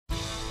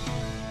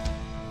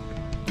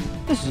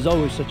This is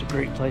always such a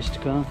great place to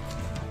come.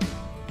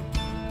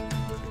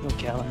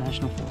 Ocala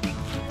National Forest.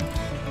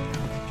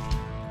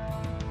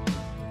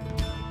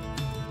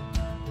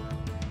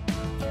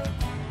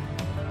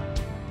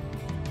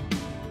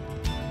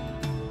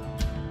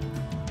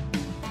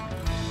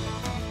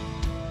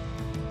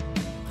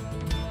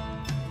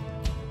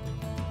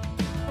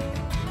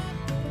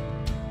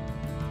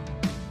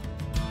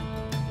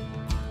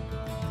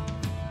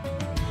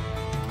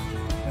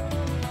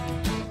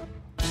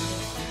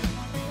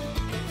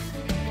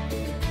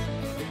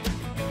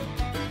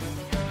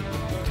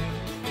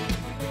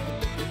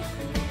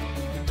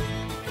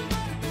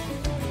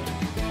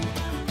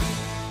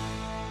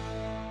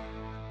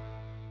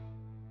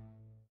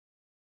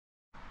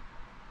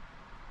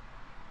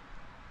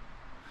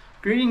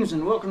 Greetings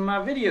and welcome to my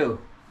video.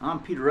 I'm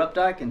Peter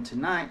Updike, and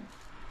tonight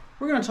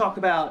we're going to talk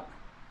about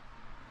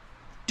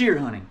deer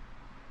hunting,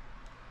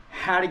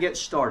 how to get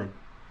started.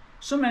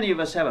 So many of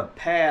us have a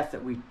path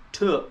that we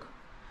took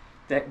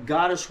that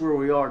got us where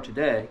we are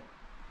today,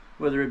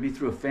 whether it be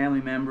through a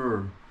family member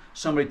or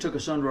somebody took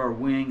us under our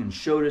wing and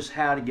showed us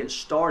how to get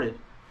started.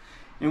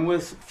 And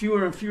with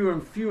fewer and fewer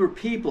and fewer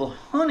people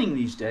hunting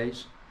these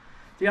days,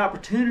 the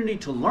opportunity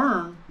to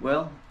learn,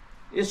 well,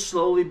 is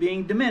slowly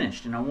being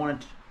diminished. And I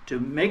wanted to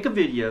make a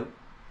video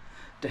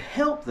to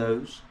help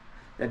those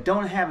that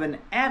don't have an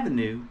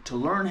avenue to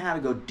learn how to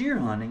go deer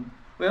hunting.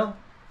 Well,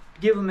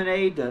 give them an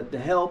aid to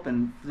help,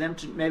 and for them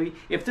to maybe,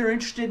 if they're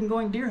interested in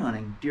going deer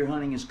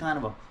hunting is kind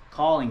of a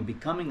calling.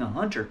 Becoming a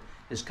hunter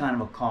is kind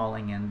of a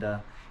calling. And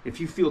if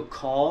you feel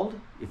called,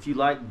 if you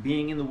like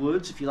being in the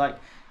woods, if you like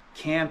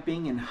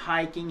camping and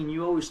hiking, and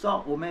you always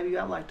thought, well, maybe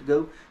I'd like to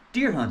go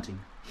deer hunting,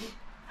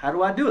 how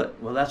do I do it?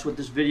 Well, that's what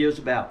this video is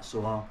about.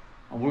 So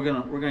we're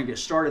gonna get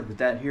started with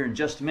that here in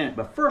just a minute.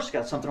 But first,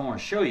 got something I want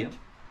to show you.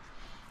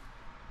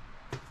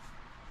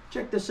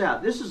 Check this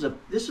out. This is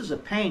a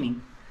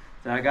painting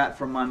that I got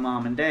from my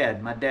mom and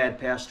dad. My dad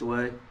passed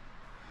away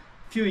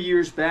a few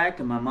years back,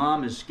 and my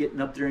mom is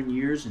getting up there in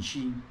years, and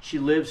she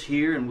lives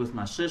here and with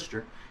my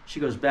sister.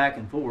 She goes back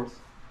and forth.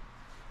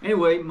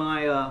 Anyway,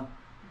 my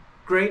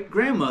great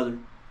grandmother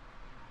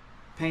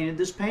painted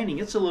this painting.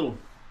 It's a little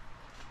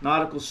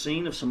nautical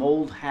scene of some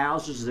old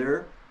houses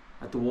there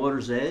at the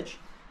water's edge.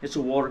 It's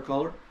a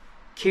watercolor.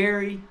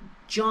 Carrie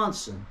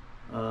Johnson,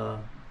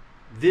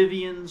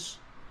 Vivian's,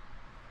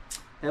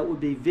 that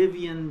would be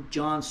Vivian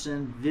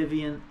Johnson,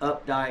 Vivian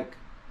Updike,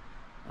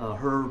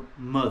 her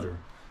mother.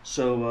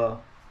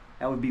 So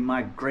that would be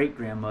my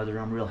great-grandmother.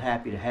 I'm real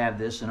happy to have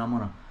this, and I'm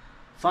going to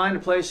find a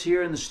place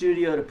here in the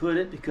studio to put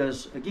it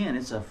because, again,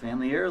 it's a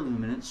family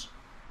heirloom, and it's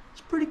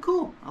pretty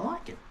cool. I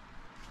like it.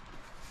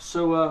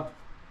 So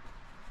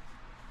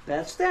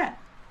that's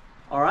that.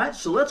 All right,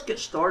 so let's get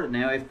started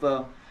now.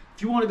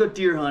 If you want to go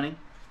deer hunting,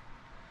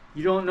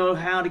 you don't know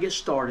how to get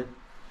started,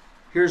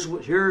 here's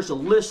a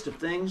list of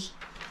things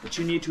that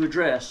you need to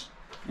address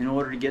in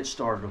order to get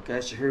started.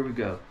 Okay, so here we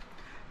go.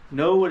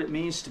 Know what it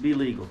means to be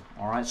legal.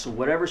 All right, so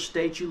whatever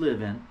state you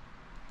live in,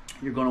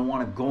 you're going to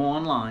want to go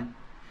online,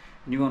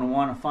 and you're going to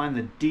want to find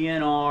the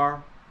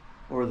DNR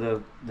or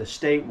the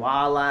state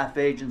wildlife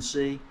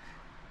agency,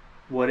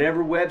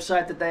 whatever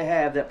website that they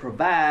have that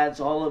provides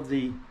all of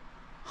the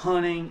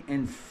hunting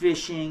and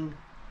fishing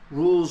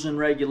rules and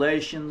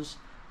regulations,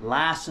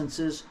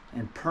 licenses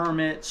and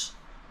permits,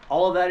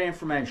 all of that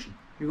information.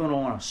 You're going to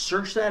want to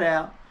search that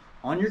out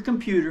on your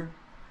computer,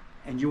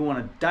 and you want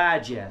to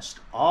digest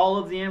all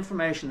of the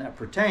information that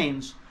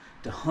pertains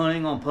to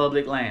hunting on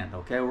public land.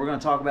 Okay, we're going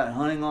to talk about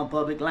hunting on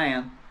public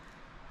land.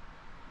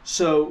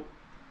 So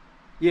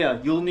yeah,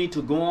 you'll need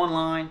to go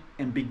online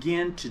and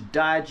begin to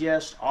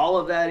digest all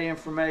of that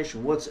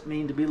information. What's it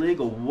mean to be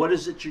legal? What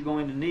is it you're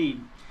going to need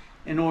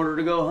in order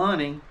to go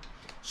hunting,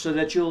 so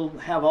that you'll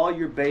have all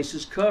your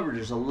bases covered?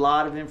 There's a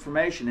lot of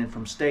information, and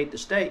from state to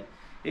state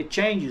it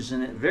changes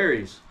and it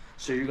varies.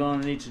 So you're going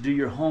to need to do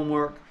your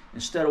homework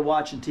instead of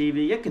watching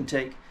TV. It can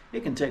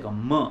take a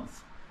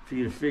month for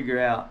you to figure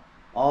out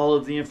all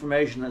of the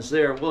information that's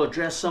there. We'll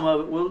address some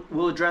of it.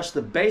 We'll address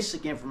the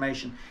basic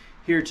information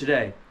here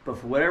today. But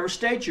for whatever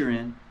state you're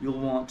in, you'll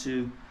want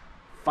to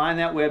find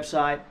that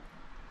website,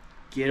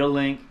 get a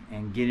link,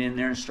 and get in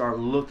there and start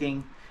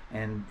looking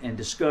and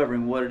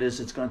discovering what it is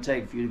it's going to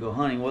take for you to go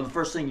hunting. Well, the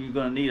first thing you're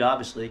going to need,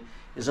 obviously,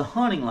 is a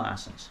hunting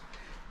license.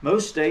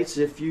 Most states,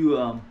 if you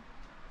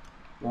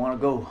want to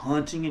go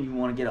hunting and you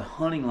want to get a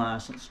hunting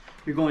license,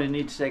 you're going to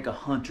need to take a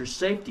hunter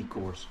safety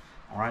course.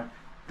 All right,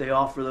 they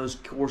offer those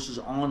courses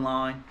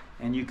online,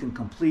 and you can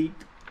complete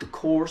the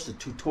course, the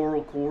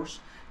tutorial course,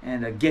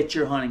 and get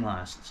your hunting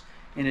license.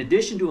 In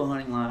addition to a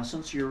hunting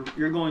license, you're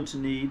going to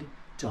need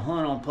to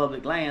hunt on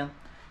public land.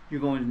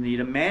 You're going to need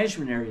a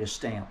management area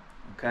stamp.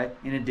 Okay,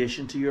 in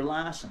addition to your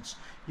license.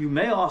 You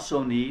may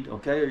also need,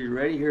 okay, are you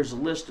ready? Here's a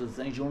list of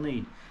the things you'll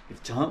need.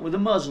 If to hunt with a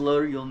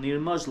muzzleloader, you'll need a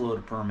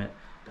muzzleloader permit.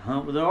 To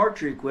hunt with an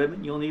archery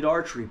equipment, you'll need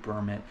archery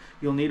permit.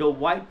 You'll need a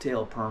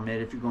whitetail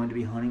permit if you're going to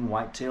be hunting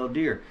whitetail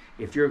deer.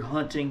 If you're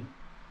hunting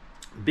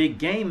big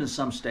game in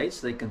some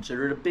states, they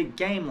consider it a big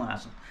game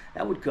license.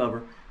 That would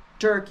cover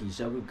turkeys,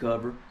 that would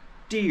cover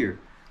deer,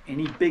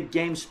 any big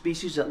game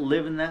species that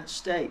live in that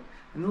state.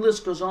 And the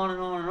list goes on and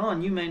on and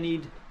on. You may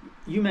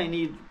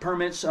need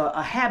permits,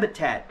 a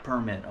habitat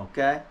permit,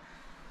 okay?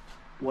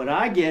 What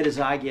I get is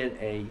I get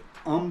a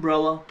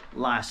umbrella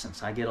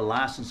license. I get a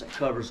license that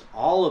covers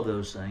all of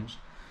those things.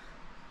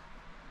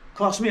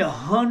 Costs me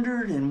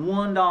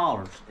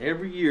 $101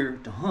 every year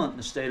to hunt in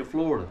the state of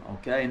Florida,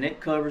 okay? And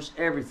it covers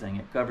everything.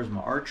 It covers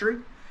my archery,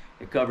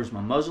 it covers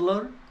my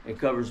muzzleloader, it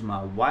covers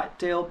my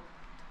whitetail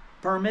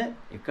permit,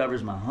 it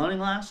covers my hunting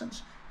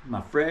license,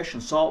 my fresh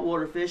and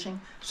saltwater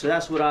fishing. So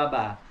that's what I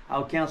buy. I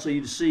would counsel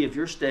you to see if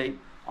your state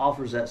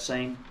offers that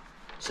same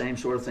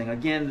sort of thing.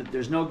 Again,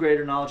 there's no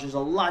greater knowledge. There's a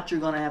lot you're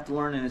going to have to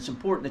learn, and it's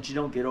important that you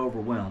don't get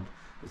overwhelmed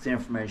with the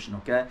information,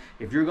 okay?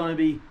 If you're going to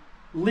be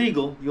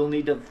legal, you'll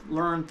need to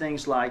learn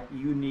things like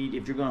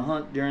if you're going to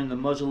hunt during the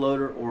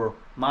muzzleloader or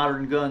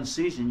modern gun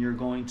season, you're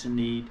going to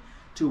need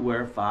to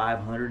wear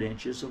 500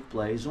 inches of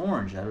Blaze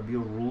Orange. That'll be a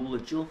rule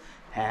that you'll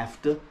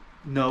have to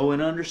know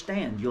and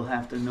understand. You'll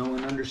have to know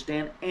and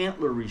understand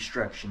antler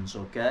restrictions,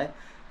 okay?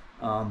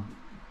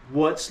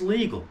 What's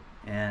legal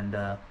and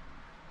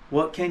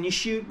what can you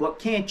shoot, what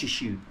can't you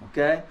shoot,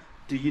 okay?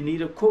 Do you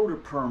need a quota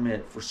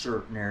permit for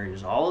certain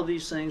areas? All of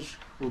these things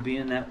will be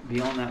on that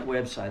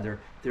website.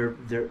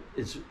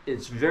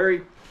 It's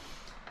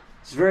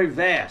very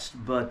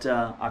vast, but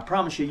I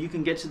promise you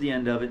can get to the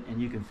end of it and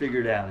you can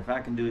figure it out. If I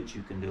can do it,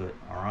 you can do it.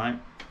 All right.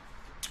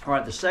 All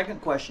right. The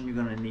second question you're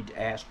going to need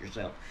to ask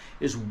yourself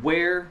is,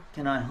 where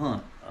can I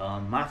hunt?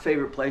 My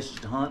favorite places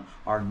to hunt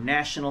are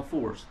national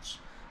forests,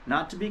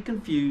 not to be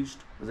confused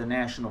with a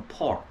national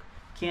park.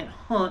 You can't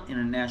hunt in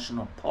a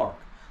national park,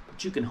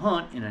 but you can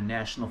hunt in a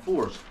national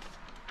forest.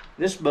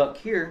 This buck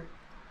here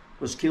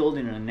was killed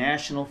in a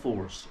national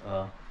forest.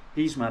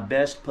 He's my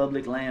best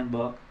public land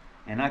buck,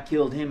 and I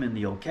killed him in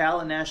the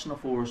Ocala National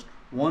Forest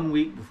 1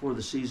 week before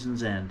the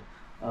season's end.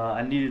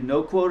 I needed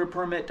no quota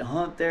permit to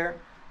hunt there.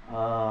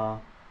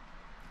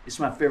 It's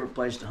my favorite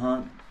place to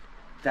hunt.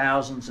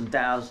 Thousands and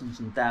thousands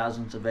and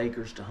thousands of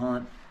acres to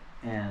hunt,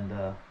 and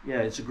yeah,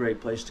 it's a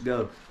great place to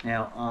go.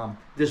 Now,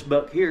 this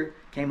buck here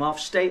came off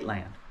state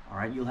land. All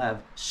right, you'll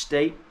have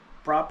state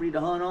property to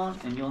hunt on,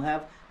 and you'll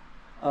have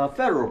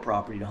federal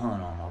property to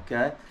hunt on,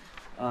 okay?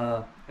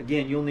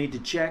 Again, you'll need to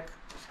check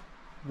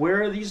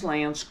where are these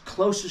lands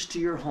closest to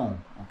your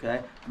home,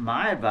 okay?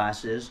 My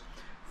advice is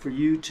for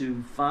you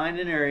to find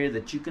an area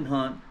that you can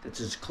hunt that's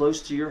as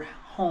close to your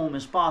home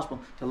as possible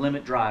to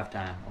limit drive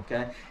time,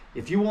 okay?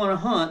 If you want to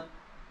hunt,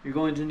 you're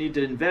going to need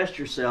to invest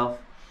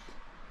yourself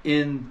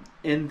in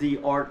the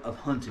art of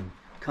hunting,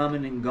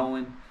 coming and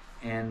going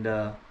and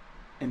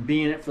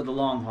being it for the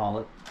long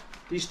haul.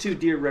 These two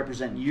deer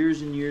represent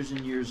years and years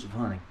and years of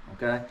hunting,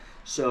 okay?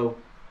 So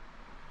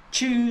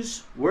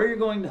choose where you're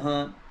going to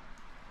hunt,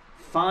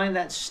 find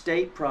that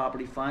state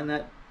property, find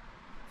that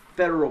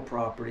federal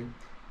property,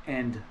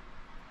 and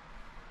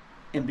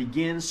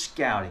begin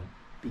scouting.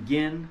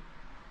 Begin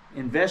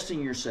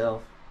investing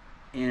yourself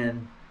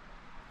in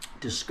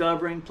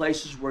discovering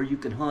places where you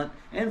can hunt,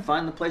 and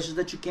find the places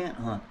that you can't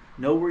hunt.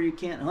 Know where you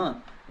can't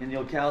hunt. In the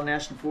Ocala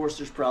National Forest,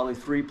 there's probably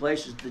 3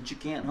 places that you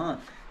can't hunt.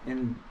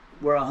 And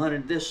where I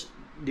hunted this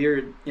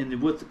deer in the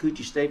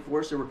Withlacoochee State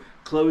Forest, there were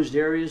closed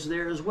areas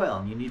there as well,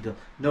 and you need to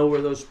know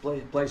where those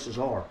places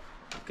are.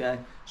 Okay,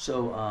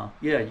 so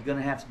yeah, you're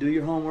gonna have to do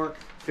your homework,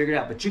 figure it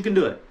out, but you can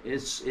do it.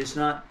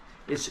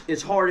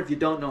 It's hard if you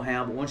don't know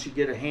how, but once you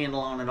get a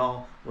handle on it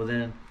all, well,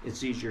 then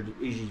it's easy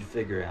to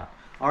figure out.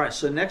 All right,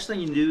 so next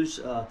thing you do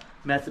is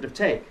method of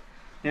take.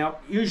 Now,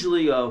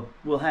 usually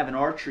we'll have an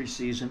archery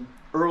season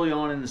early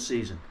on in the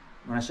season.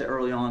 When I say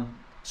early on,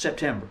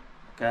 September.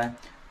 Okay,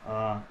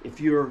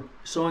 if you're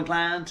so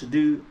inclined to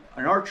do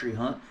an archery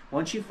hunt,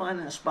 once you find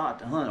that spot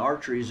to hunt,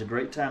 archery is a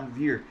great time of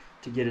year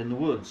to get in the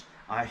woods.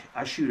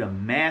 I shoot a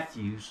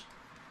Mathews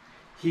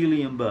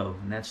helium bow,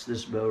 and that's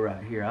this bow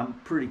right here. I'm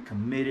pretty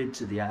committed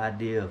to the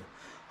idea of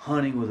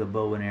hunting with a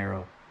bow and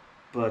arrow,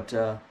 but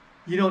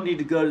you don't need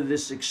to go to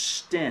this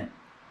extent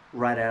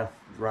right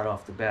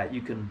off the bat.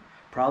 You can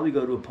probably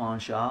go to a pawn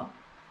shop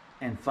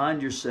and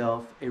find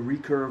yourself a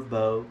recurve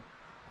bow,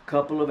 a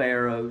couple of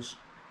arrows,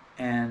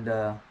 and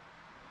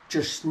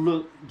just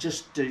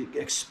to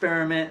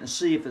experiment and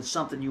see if it's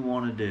something you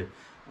want to do.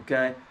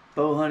 Okay,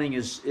 bow hunting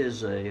is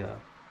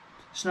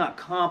it's not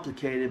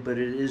complicated, but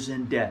it is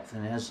in depth,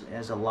 and it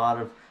has a lot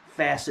of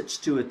facets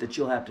to it that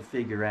you'll have to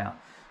figure out.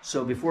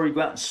 So before you go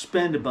out and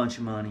spend a bunch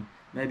of money,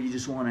 maybe you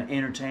just want to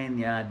entertain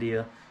the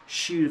idea,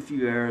 shoot a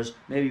few arrows,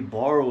 maybe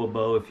borrow a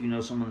bow if you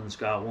know someone that's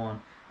got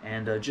one,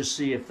 and just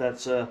see if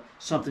that's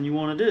something you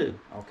want to do,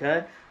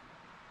 okay?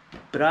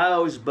 But I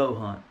always bow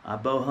hunt. I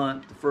bow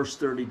hunt the first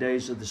 30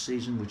 days of the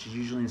season, which is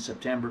usually in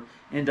September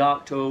into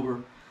October,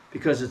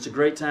 because it's a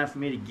great time for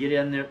me to get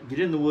in there, get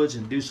in the woods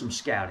and do some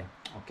scouting,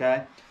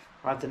 okay?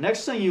 All right, the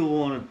next thing you'll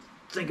want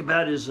to think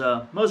about is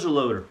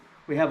muzzleloader.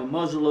 We have a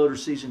muzzleloader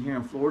season here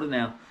in Florida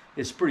now.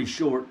 It's pretty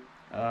short.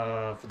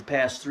 For the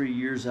past 3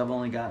 years, I've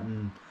only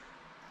gotten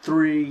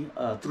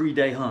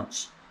three-day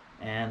hunts,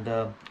 and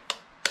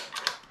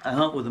I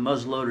hunt with a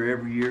muzzleloader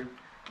every year,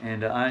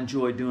 and I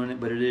enjoy doing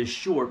it. But it is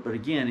short. But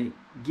again,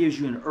 gives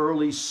you an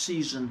early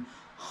season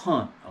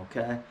hunt,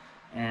 okay?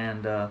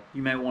 And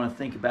you may want to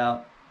think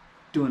about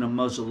doing a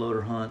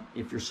muzzleloader hunt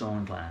if you're so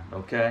inclined,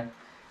 okay?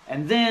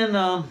 And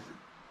then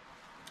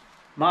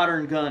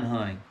modern gun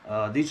hunting.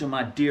 These are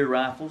my deer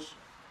rifles.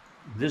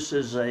 This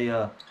is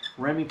a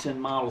Remington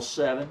Model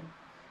 7,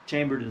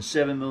 chambered in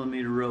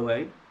 7mm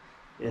 .08.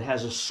 It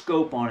has a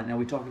scope on it. Now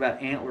we talked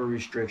about antler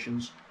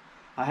restrictions.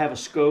 I have a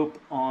scope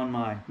on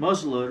my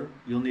muzzleloader.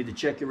 You'll need to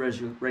check your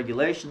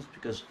regulations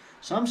because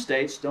some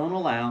states don't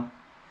allow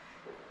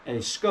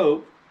a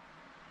scope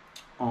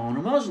on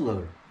a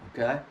muzzleloader,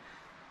 okay?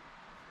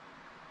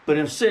 But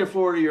in the state of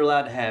Florida, you're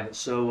allowed to have it.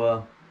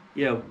 So,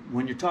 yeah,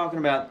 when you're talking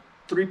about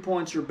 3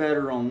 points or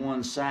better on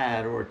one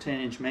side or a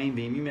 10-inch main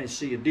beam, you may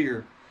see a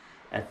deer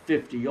at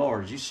 50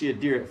 yards. You see a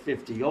deer at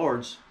 50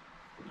 yards,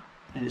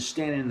 and it's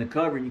standing in the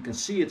cover, and you can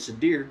see it's a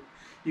deer.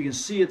 You can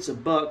see it's a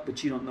buck,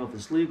 but you don't know if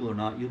it's legal or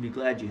not. You'll be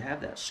glad you have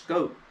that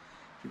scope.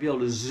 You'll be able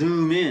to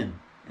zoom in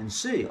and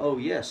see, oh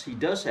yes, he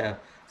does have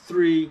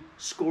 3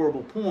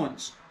 scoreable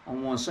points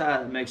on one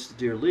side that makes the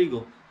deer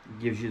legal.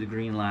 It gives you the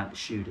green light to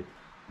shoot it,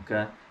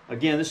 okay?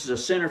 Again, this is a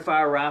center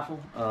fire rifle.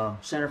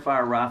 Center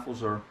fire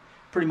rifles are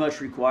pretty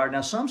much required.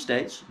 Now, some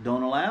states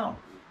don't allow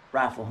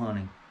rifle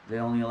hunting. They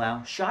only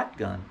allow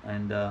shotgun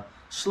and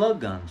slug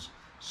guns.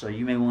 So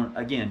you may want,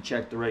 again,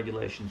 check the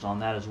regulations on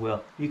that as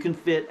well. You can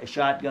fit a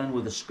shotgun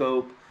with a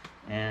scope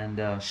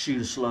and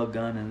shoot a slug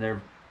gun, and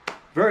they're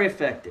very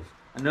effective.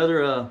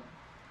 Another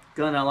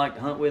gun I like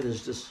to hunt with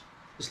is this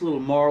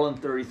little Marlin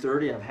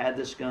 30-30. I've had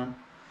this gun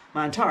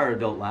my entire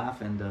adult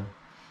life, and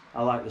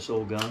I like this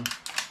old gun.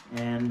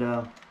 And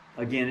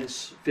again,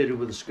 it's fitted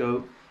with a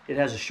scope. It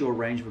has a short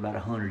range of about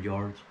 100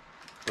 yards.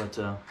 But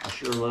I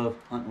sure love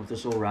hunting with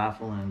this old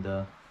rifle,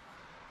 and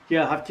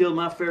yeah, I've killed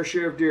my fair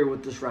share of deer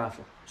with this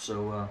rifle.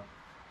 So,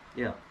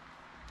 yeah.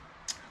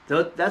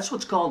 That's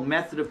what's called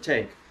method of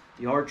take.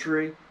 The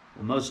archery,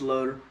 the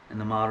muzzleloader,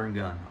 and the modern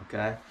gun,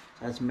 okay?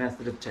 That's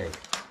method of take.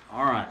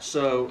 All right,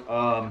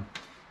 so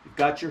you've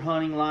got your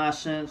hunting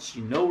license,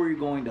 you know where you're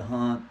going to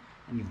hunt,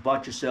 and you've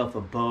bought yourself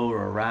a bow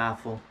or a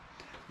rifle.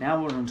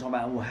 Now we're going to talk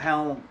about,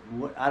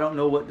 well, I don't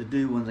know what to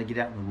do when they get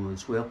out in the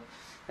woods. Well,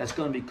 that's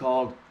going to be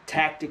called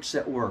tactics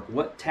at work.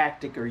 What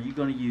tactic are you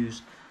going to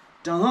use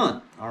to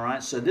hunt? All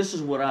right, so this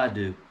is what I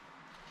do.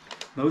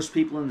 Most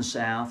people in the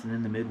South and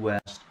in the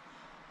Midwest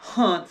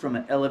hunt from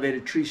an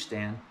elevated tree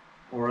stand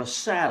or a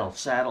saddle.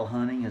 Saddle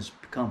hunting has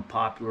become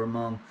popular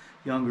among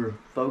younger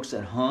folks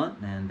that hunt,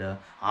 and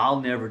I'll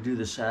never do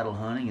the saddle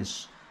hunting.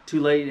 It's too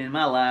late in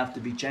my life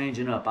to be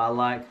changing up. I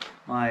like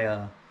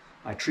my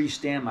tree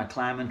stand, my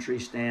climbing tree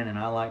stand, and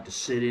I like to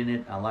sit in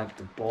it. I like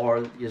the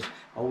bar. Just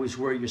always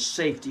wear your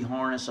safety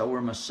harness. I wear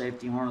my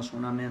safety harness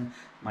when I'm in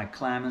my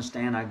climbing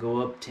stand. I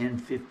go up 10,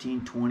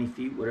 15, 20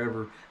 feet,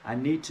 whatever I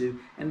need to,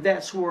 and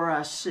that's where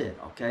I sit,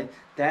 okay?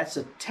 That's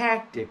a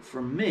tactic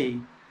for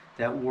me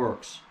that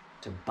works.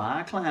 To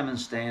buy a climbing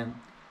stand,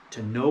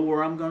 to know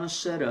where I'm going to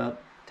set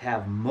up, to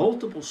have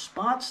multiple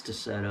spots to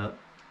set up,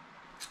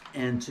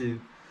 and to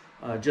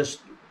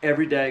just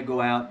every day go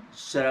out,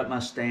 set up my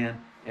stand,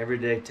 every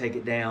day take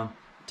it down,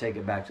 take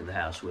it back to the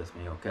house with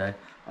me, okay?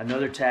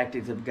 Another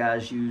tactic that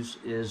guys use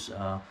is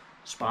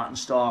spot and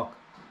stalk.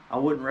 I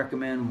wouldn't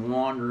recommend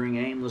wandering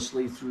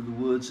aimlessly through the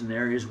woods in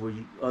areas where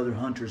other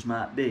hunters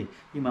might be.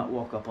 You might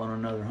walk up on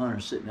another hunter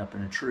sitting up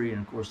in a tree,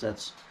 and of course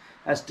that's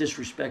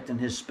disrespecting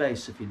his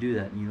space if you do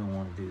that, and you don't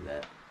want to do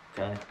that,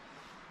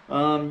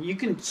 okay? You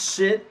can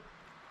sit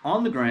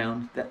on the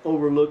ground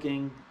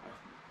overlooking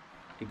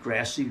a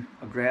grassy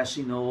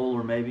knoll,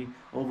 or maybe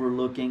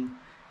overlooking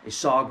a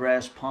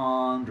sawgrass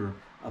pond or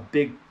a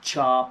big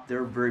chop.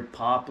 They're very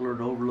popular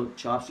to overlook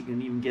chops. You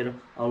can even get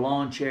a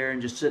lawn chair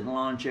and just sit in a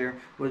lawn chair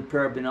with a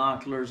pair of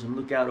binoculars and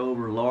look out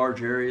over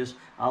large areas.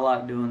 I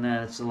like doing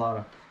that. It's a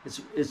lot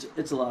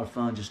of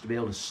fun just to be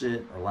able to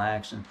sit,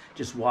 relax, and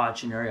just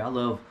watch an area. I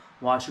love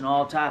watching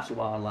all types of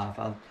wildlife.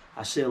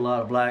 I see a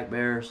lot of black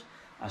bears.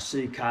 I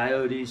see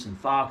coyotes and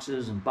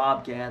foxes and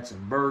bobcats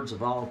and birds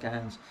of all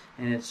kinds,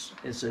 and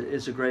it's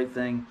a great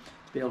thing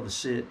to be able to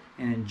sit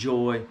and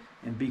enjoy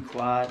and be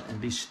quiet and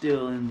be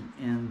still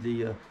in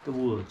the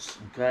woods,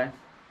 okay?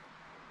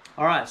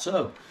 All right,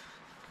 so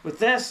with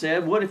that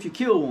said, what if you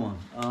kill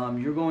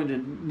one? You're going to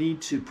need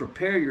to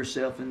prepare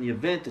yourself in the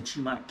event that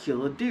you might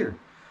kill a deer.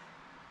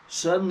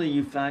 Suddenly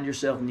you find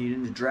yourself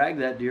needing to drag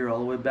that deer all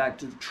the way back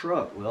to the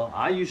truck. Well,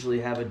 I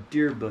usually have a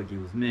deer buggy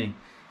with me.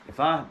 If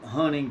I'm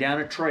hunting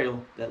down a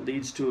trail that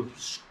leads to a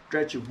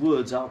stretch of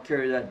woods, I'll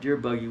carry that deer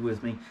buggy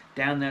with me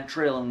down that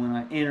trail, and when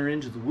I enter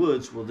into the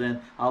woods, well, then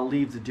I'll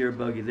leave the deer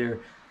buggy there,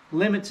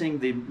 limiting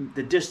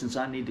the distance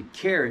I need to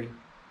carry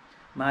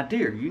my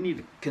deer. You need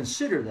to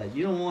consider that.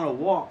 You don't want to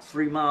walk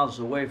 3 miles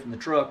away from the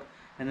truck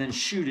and then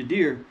shoot a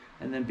deer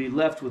and then be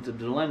left with the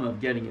dilemma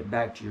of getting it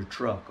back to your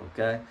truck,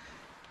 okay?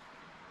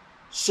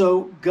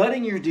 So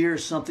gutting your deer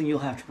is something you'll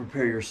have to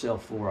prepare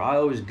yourself for. I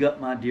always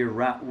gut my deer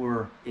right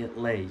where it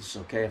lays,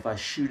 okay? If I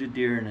shoot a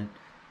deer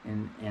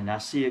and I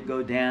see it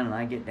go down, and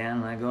I get down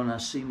and I go and I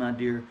see my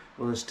deer,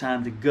 well, it's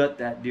time to gut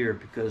that deer,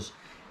 because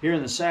here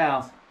in the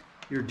South,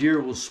 your deer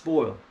will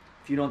spoil.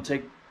 If you don't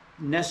take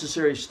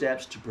necessary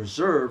steps to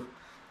preserve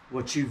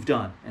what you've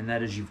done, and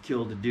that is you've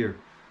killed a deer.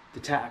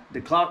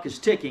 The clock is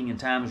ticking and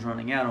time is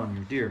running out on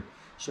your deer.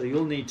 So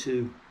you'll need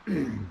to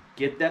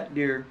get that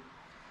deer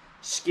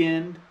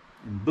skinned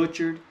and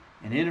butchered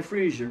and in a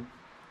freezer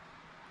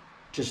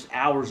just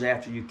hours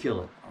after you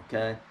kill it,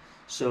 okay?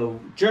 So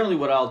generally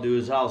what I'll do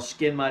is I'll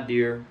skin my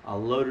deer,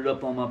 I'll load it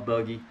up on my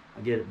buggy,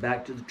 I'll get it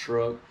back to the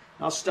truck,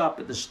 I'll stop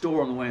at the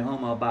store on the way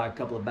home, I'll buy a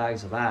couple of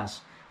bags of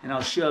ice, and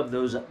I'll shove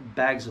those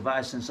bags of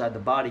ice inside the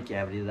body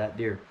cavity of that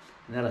deer,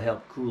 and that'll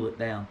help cool it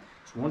down.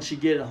 So once you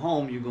get it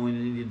home, you're going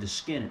to need to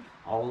skin it.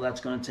 All of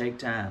that's going to take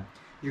time.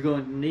 You're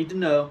going to need to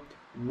know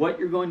what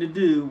you're going to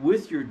do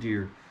with your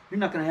deer. You're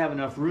not going to have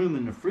enough room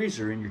in the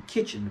freezer in your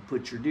kitchen to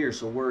put your deer,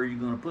 so where are you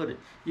going to put it?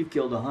 You've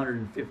killed a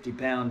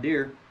 150-pound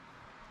deer.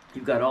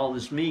 You've got all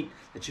this meat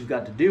that you've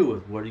got to deal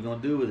with. What are you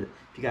going to do with it?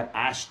 If you got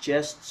ice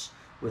chests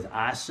with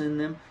ice in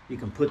them, you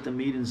can put the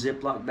meat in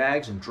Ziploc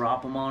bags and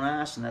drop them on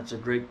ice, and that's a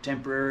great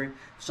temporary,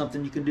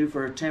 something you can do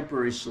for a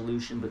temporary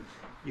solution, but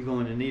you're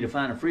going to need to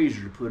find a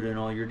freezer to put in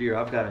all your deer.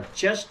 I've got a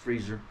chest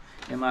freezer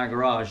in my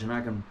garage, and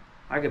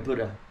I could put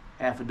a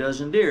half a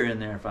dozen deer in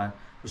there if I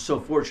was so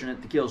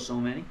fortunate to kill so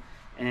many.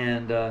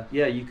 And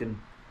yeah, you can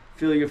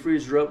fill your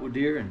freezer up with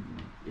deer, and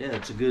yeah,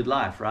 it's a good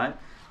life, right?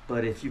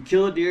 But if you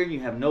kill a deer and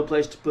you have no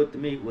place to put the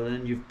meat, well,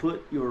 then you've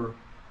put your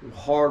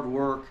hard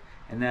work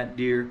and that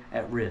deer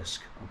at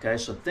risk, okay?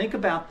 So think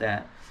about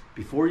that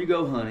before you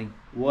go hunting.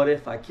 What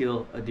if I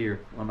kill a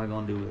deer? What am I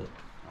going to do with it?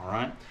 All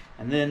right?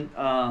 And then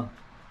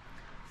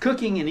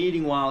cooking and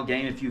eating wild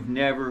game. If you've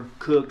never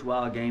cooked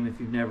wild game, if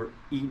you've never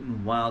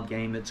eaten wild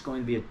game, it's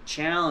going to be a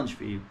challenge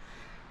for you.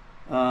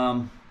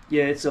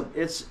 Yeah, it's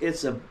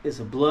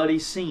a bloody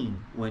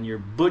scene when you're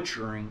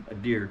butchering a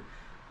deer.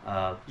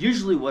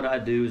 Usually what I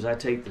do is I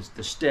take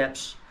the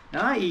steps.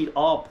 Now I eat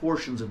all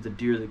portions of the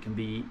deer that can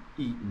be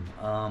eaten.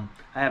 I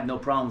have no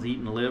problem with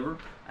eating liver.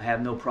 I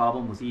have no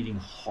problem with eating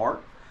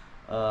heart.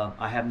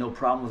 I have no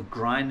problem with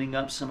grinding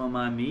up some of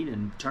my meat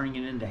and turning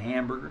it into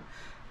hamburger.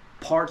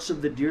 Parts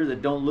of the deer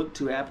that don't look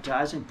too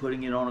appetizing,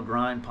 putting it on a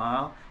grind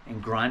pile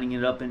and grinding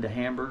it up into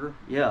hamburger.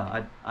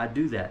 Yeah, I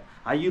do that.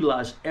 I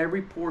utilize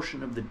every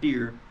portion of the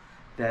deer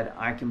that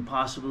I can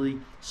possibly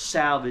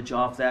salvage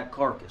off that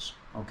carcass,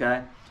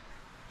 okay?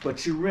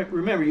 But you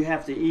remember, you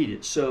have to eat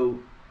it. So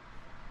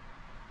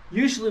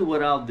usually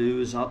what I'll do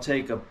is I'll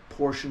take a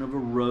portion of a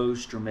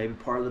roast or maybe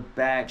part of the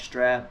back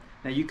strap.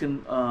 Now you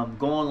can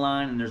go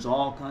online and there's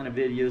all kind of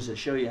videos that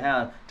show you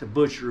how to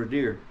butcher a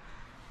deer.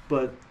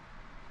 But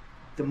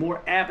the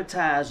more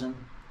appetizing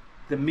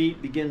the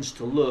meat begins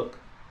to look,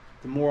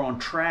 the more on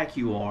track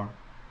you are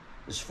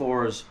as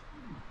far as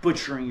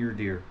butchering your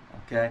deer,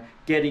 okay?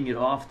 Getting it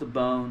off the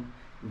bone,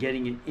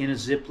 getting it in a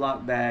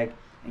Ziploc bag,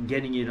 and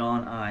getting it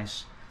on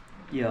ice.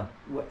 Yeah,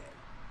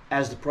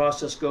 as the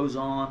process goes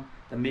on,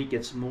 the meat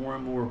gets more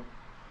and more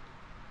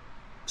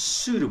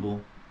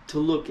suitable to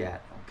look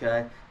at,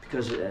 okay?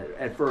 Because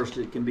at first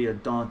it can be a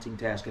daunting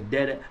task. A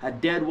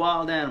dead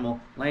wild animal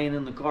laying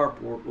in the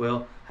carport,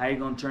 well, how are you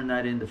going to turn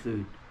that into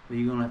food? Well,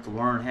 you're going to have to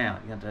learn how.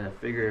 You have to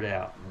figure it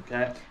out,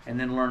 okay? And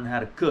then learn how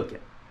to cook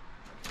it.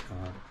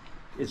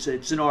 It's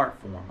an art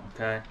form,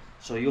 okay?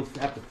 So you'll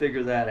have to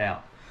figure that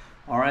out.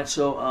 All right,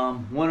 so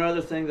one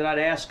other thing that I'd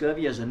ask of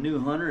you as a new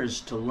hunter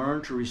is to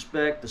learn to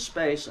respect the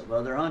space of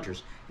other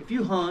hunters. If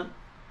you hunt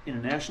in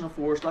a national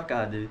forest like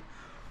I do,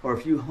 or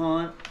if you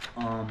hunt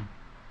on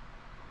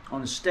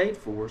a state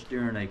forest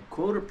during a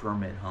quota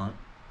permit hunt,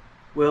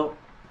 well,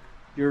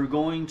 you're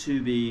going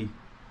to be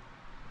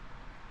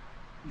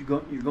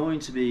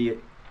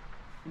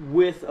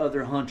with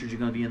other hunters. You're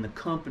going to be in the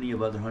company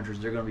of other hunters.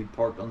 They're going to be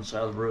parked on the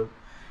side of the road.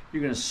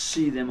 You're going to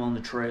see them on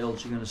the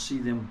trails. You're going to see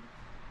them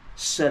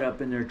set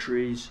up in their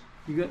trees.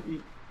 You're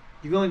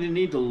going to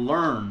need to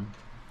learn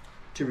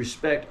to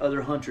respect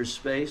other hunters'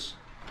 space.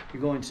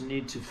 You're going to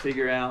need to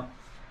figure out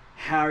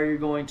how you're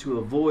going to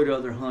avoid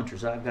other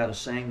hunters. I've got a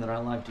saying that I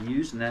like to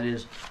use, and that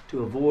is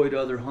to avoid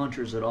other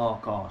hunters at all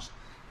costs.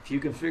 If you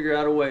can figure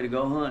out a way to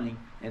go hunting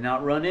and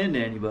not run into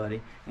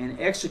anybody and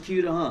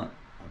execute a hunt,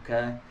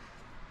 okay,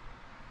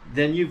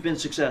 then you've been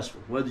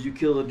successful, whether you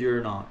kill a deer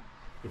or not.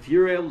 If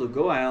you're able to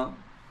go out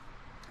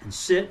and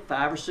sit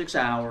 5 or 6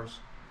 hours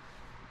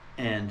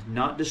and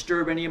not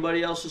disturb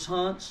anybody else's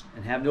hunts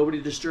and have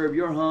nobody disturb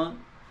your hunt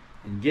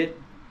and get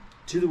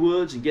to the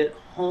woods and get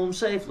home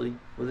safely,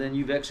 well, then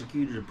you've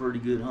executed a pretty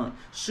good hunt.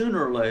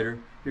 Sooner or later,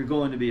 you're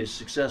going to be a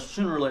success.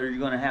 Sooner or later, you're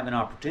going to have an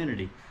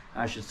opportunity.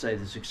 I should say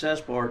the success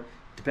part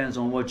depends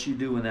on what you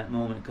do when that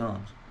moment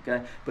comes,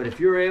 okay? But if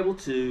you're able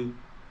to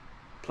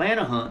plan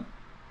a hunt,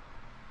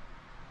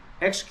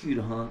 execute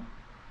a hunt,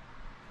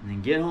 and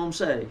then get home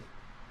safe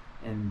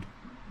and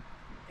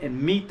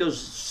meet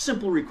those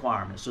simple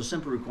requirements. Those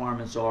simple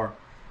requirements are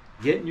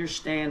get in your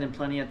stand in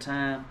plenty of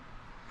time,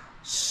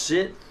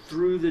 sit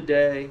through the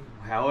day,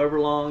 however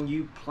long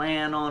you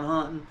plan on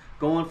hunting.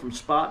 Going from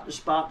spot to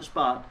spot to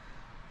spot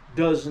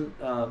doesn't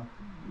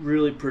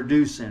really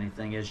produce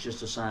anything. It's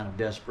just a sign of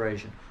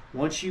desperation.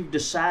 Once you've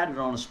decided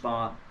on a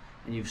spot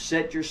and you've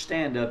set your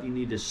stand up, you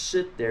need to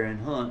sit there and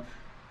hunt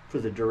for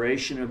the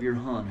duration of your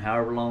hunt,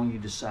 however long you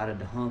decided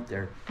to hunt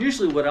there.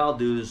 Usually what I'll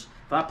do is,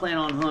 if I plan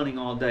on hunting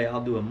all day, I'll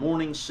do a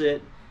morning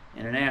sit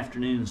and an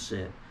afternoon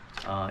sit.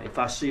 If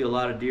I see a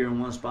lot of deer in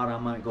one spot, I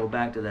might go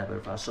back to that. But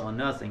if I saw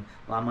nothing,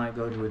 well, I might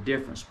go to a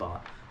different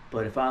spot.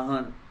 But if I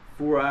hunt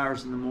 4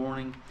 hours in the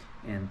morning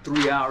and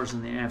 3 hours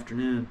in the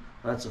afternoon,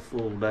 that's a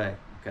full day.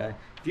 Okay.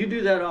 If you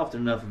do that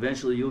often enough,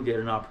 eventually you'll get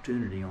an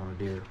opportunity on a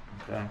deer.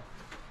 Okay.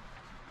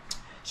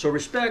 So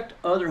respect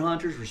other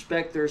hunters,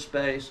 respect their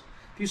space.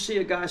 If you see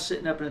a guy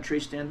sitting up in a tree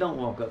stand, don't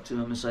walk up to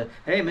him and say,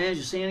 "Hey man, did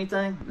you see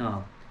anything?"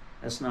 No,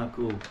 that's not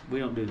cool. We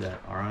don't do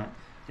that, all right?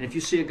 And if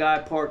you see a guy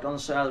parked on the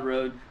side of the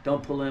road,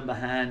 don't pull in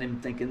behind him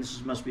thinking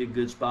must be a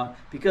good spot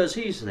because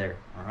he's there,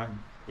 all right?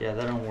 Yeah,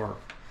 that don't work.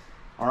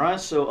 All right,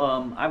 so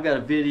I've got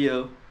a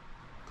video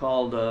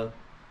called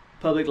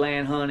Public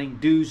Land Hunting,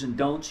 Do's and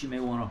Don'ts. You may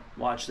want to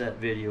watch that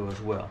video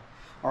as well.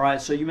 All right,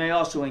 so you may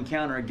also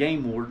encounter a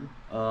game warden.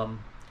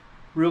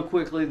 Real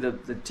quickly,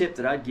 the tip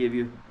that I'd give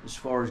you as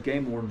far as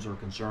game wardens are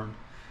concerned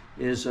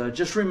is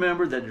just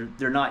remember that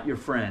they're not your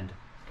friend.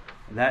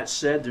 That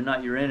said, they're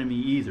not your enemy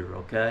either,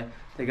 okay?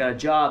 They got a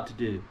job to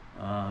do.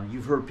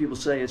 You've heard people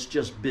say it's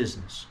just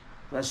business.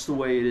 That's the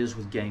way it is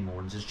with game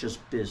wardens. It's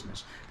just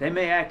business. They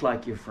may act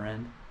like your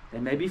friend. They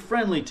may be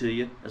friendly to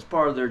you as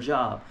part of their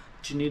job,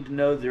 but you need to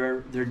know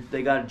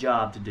they got a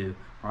job to do,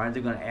 all right?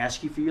 They're going to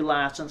ask you for your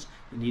license.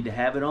 You need to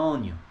have it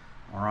on you,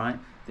 all right?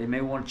 They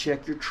may want to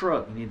check your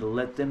truck. You need to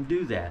let them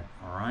do that,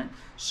 all right?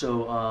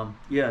 So,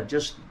 yeah,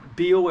 just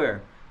be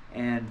aware.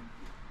 And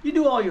you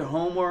do all your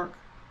homework,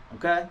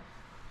 okay?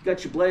 You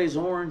got your Blaze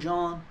Orange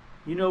on.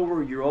 You know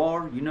where you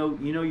are. You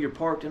know you're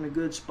parked in a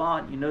good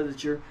spot. You know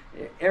that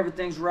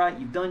everything's right.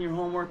 You've done your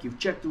homework. You've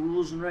checked the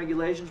rules and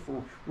regulations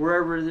for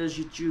wherever it is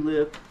that you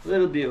live.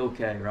 It'll be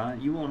okay, right?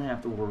 You won't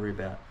have to worry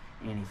about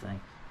anything.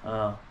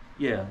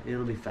 Yeah,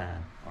 it'll be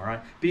fine, all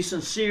right? Be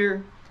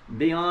sincere.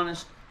 Be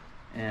honest.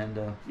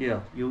 And yeah,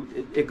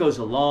 it goes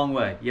a long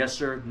way. Yes,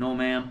 sir. No,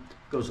 ma'am.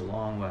 It goes a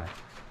long way.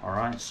 All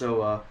right.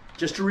 So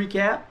just to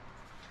recap,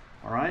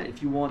 all right,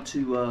 if you want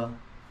to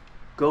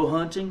go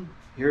hunting,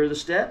 here are the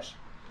steps.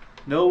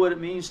 Know what it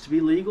means to be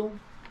legal.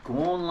 Go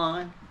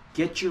online,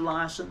 get your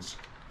license,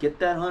 get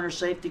that hunter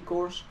safety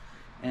course,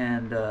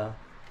 and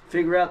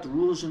figure out the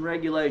rules and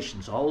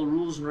regulations. All the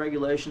rules and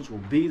regulations will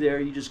be there.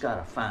 You just got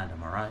to find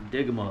them, all right?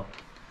 Dig them up.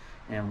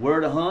 And where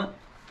to hunt?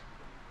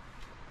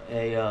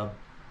 A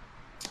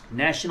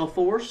national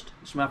forest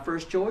is my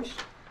first choice.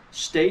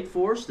 State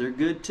forest, they're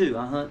good too.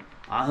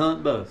 I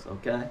hunt both,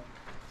 okay?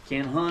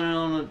 Can't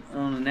hunt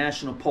on a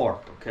national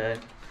park, okay?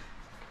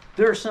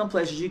 There are some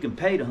places you can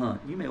pay to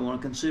hunt. You may want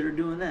to consider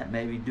doing that.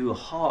 Maybe do a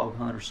hog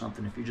hunt or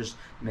something if you just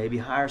maybe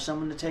hire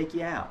someone to take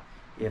you out.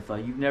 If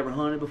you've never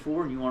hunted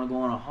before and you want to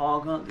go on a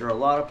hog hunt, there are a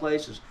lot of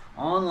places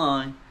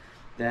online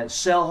that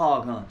sell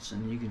hog hunts,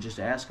 and you can just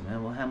ask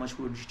them, well, how much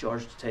would you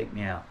charge to take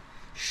me out?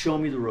 Show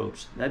me the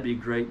ropes. That'd be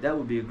great. That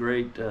would be a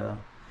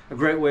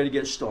great way to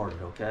get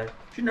started, okay?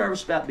 If you're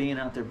nervous about being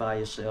out there by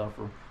yourself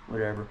or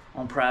whatever,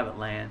 on private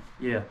land,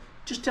 yeah,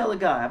 just tell the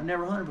guy, I've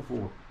never hunted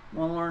before.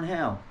 Want to learn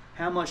how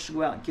much to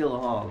go out and kill a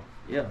hog.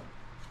 Yeah,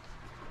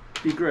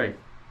 be great.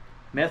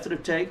 Method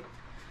of take.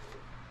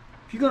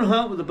 If you're going to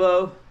hunt with a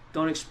bow,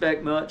 don't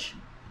expect much,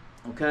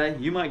 okay?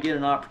 You might get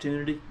an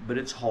opportunity, but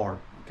it's hard,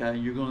 okay?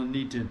 You're going to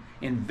need to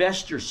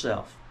invest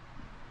yourself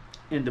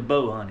into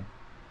bow hunting.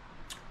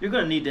 You're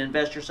going to need to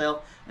invest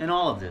yourself in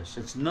all of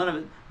this. None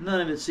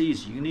of it's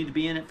easy. You need to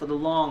be in it for the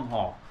long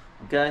haul,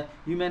 okay?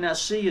 You may not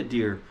see a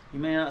deer. You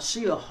may not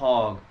see a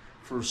hog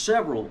for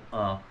several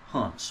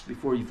hunts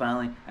before you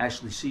finally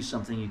actually see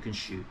something you can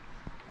shoot.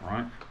 All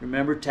right.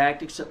 Remember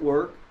tactics at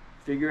work.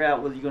 Figure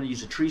out whether you're going to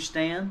use a tree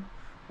stand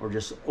or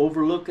just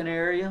overlook an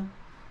area.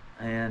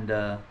 And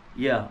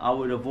yeah, I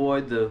would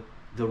avoid the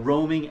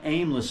roaming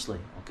aimlessly.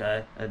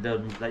 Okay,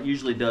 that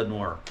usually doesn't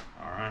work.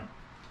 All right.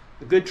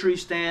 A good tree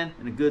stand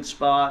in a good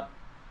spot.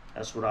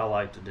 That's what I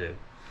like to do.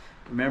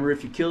 Remember,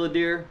 if you kill a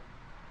deer,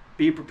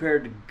 be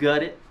prepared to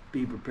gut it.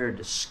 Be prepared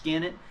to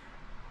skin it.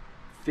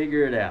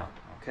 Figure it out.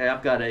 Okay,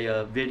 I've got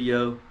a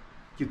video.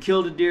 You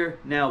killed a deer,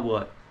 now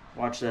what?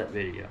 Watch that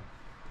video.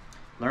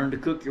 Learn to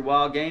cook your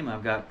wild game.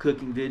 I've got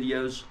cooking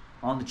videos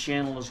on the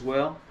channel as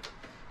well.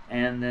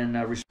 And then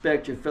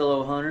respect your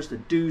fellow hunters, the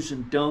do's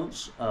and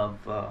don'ts of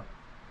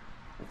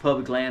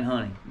public land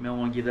hunting. You may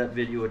want to give that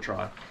video a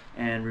try.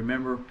 And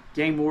remember,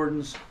 game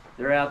wardens,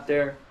 they're out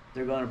there.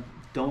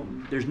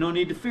 There's no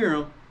need to fear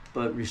them,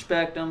 but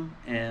respect them.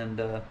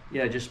 And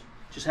yeah, just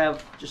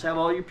have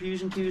all your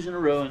P's and Q's in a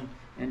row,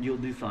 and you'll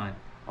do fine.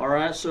 All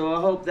right, so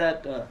I hope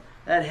that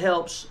that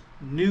helps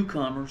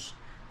newcomers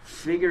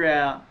figure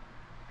out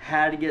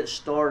how to get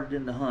started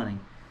into hunting.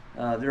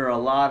 There are a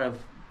lot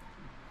of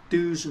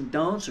do's and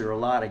don'ts. There are a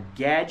lot of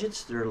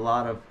gadgets. There are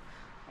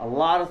a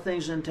lot of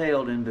things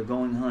entailed into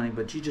going hunting.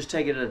 But you just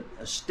take it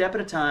a step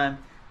at a time,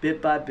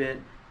 bit by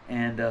bit.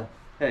 And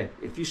hey,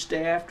 if you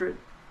stay after it,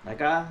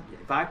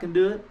 if I can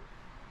do it,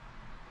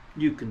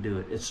 you can do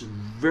it. It's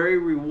very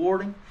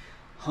rewarding.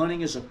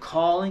 Hunting is a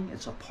calling.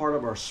 It's a part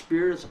of our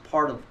spirit. It's a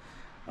part of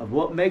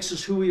what makes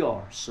us who we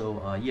are.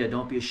 So yeah,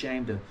 don't be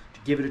ashamed to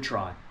give it a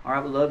try. All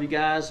right, we love you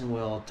guys, and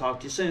we'll talk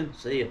to you soon.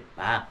 See you.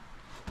 Bye.